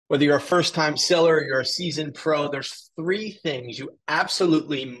Whether you're a first-time seller or you're a seasoned pro, there's three things you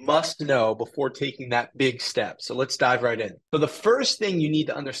absolutely must know before taking that big step. So let's dive right in. So the first thing you need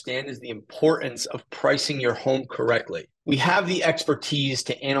to understand is the importance of pricing your home correctly. We have the expertise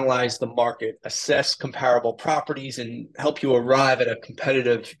to analyze the market, assess comparable properties, and help you arrive at a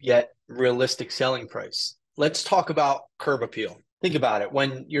competitive yet realistic selling price. Let's talk about curb appeal. Think about it.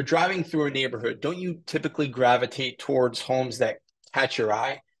 When you're driving through a neighborhood, don't you typically gravitate towards homes that catch your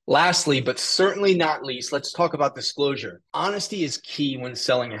eye? Lastly, but certainly not least, let's talk about disclosure. Honesty is key when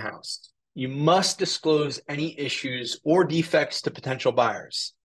selling a house. You must disclose any issues or defects to potential buyers.